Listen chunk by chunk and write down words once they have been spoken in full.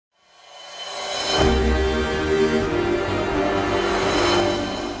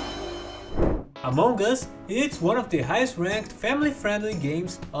Among Us is one of the highest ranked family-friendly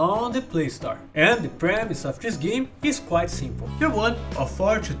games on the Play Store. And the premise of this game is quite simple. You're one of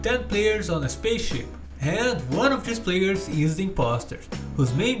 4 to 10 players on a spaceship. And one of these players is the imposters,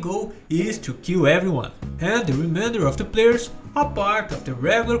 whose main goal is to kill everyone. And the remainder of the players are part of the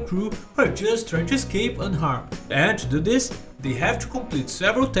regular crew who are just trying to escape unharmed. And to do this, they have to complete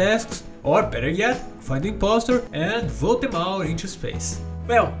several tasks, or better yet, find the imposter and vote them out into space.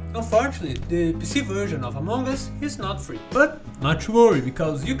 Well, unfortunately, the PC version of Among Us is not free. But not to worry,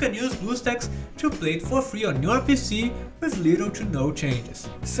 because you can use BlueStacks to play it for free on your PC with little to no changes.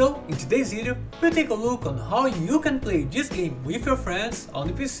 So, in today's video, we'll take a look on how you can play this game with your friends on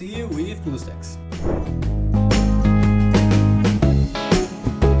the PC with BlueStacks.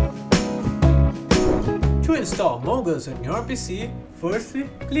 To install Among Us on your PC, firstly,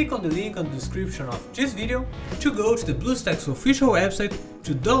 click on the link on the description of this video to go to the BlueStacks official website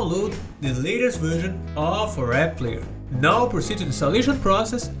to download the latest version of our app player. Now proceed to the installation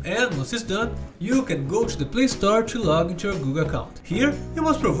process, and once it's done, you can go to the Play Store to log into your Google account. Here, you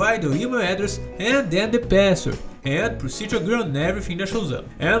must provide your email address and then the password, and proceed to agree on everything that shows up.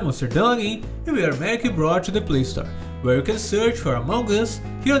 And once you're done logging, you will automatically brought to the Play Store, where you can search for Among Us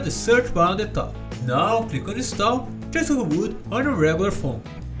here on the search bar on the top. Now click on install, just as you would on a regular phone.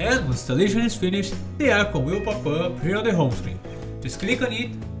 And once installation is finished, the icon will pop up here on the home screen. Just click on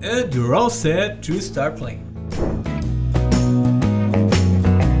it and you're all set to start playing.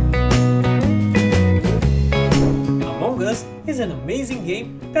 Among Us is an amazing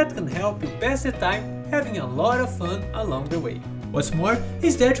game that can help you pass the time having a lot of fun along the way. What's more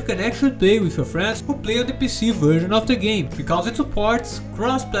is that you can actually play with your friends who play on the PC version of the game, because it supports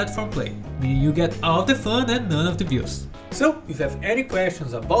cross-platform play, meaning you get all the fun and none of the views. So, if you have any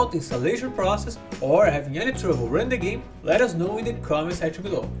questions about the installation process or having any trouble running the game, let us know in the comment section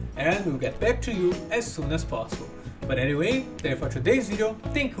below, and we'll get back to you as soon as possible. But anyway, that's for today's video.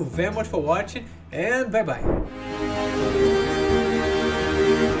 Thank you very much for watching, and bye bye!